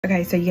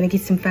Okay, so you're gonna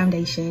get some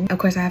foundation. Of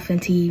course, I have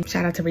Fenty.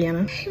 Shout out to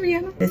Rihanna. Hey,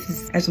 Rihanna. This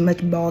is as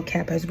much bald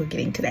cap as we're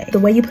getting today. The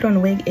way you put on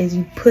the wig is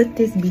you put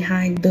this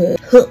behind the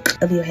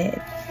hook of your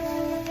head.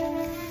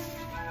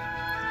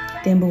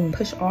 Then boom,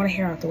 push all the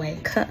hair out the way.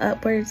 Cut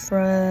upwards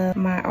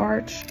from my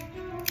arch.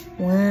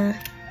 1,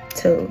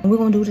 2. And we're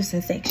gonna do this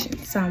in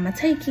sections. So I'm gonna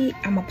take it,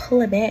 I'm gonna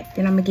pull it back,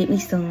 then I'm gonna get me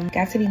some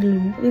Got To Be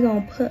glue. We're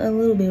gonna put a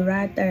little bit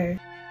right there.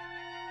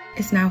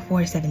 It's now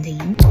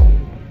 4:17.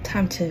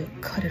 Time to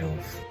cut it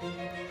off.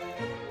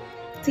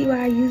 See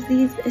why I use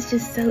these? It's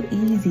just so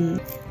easy.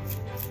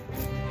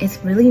 It's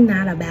really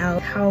not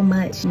about how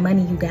much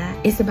money you got.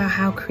 It's about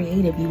how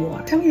creative you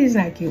are. Tell me this is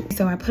not cute.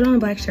 So I put on a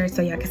black shirt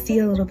so y'all can see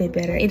a little bit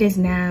better. It is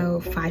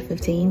now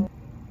 5:15.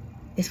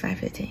 It's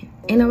 5:15.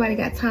 Ain't nobody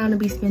got time to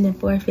be spending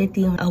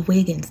 $450 on a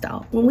wig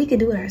install when we could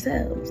do it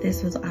ourselves.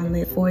 This was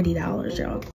only $40, y'all.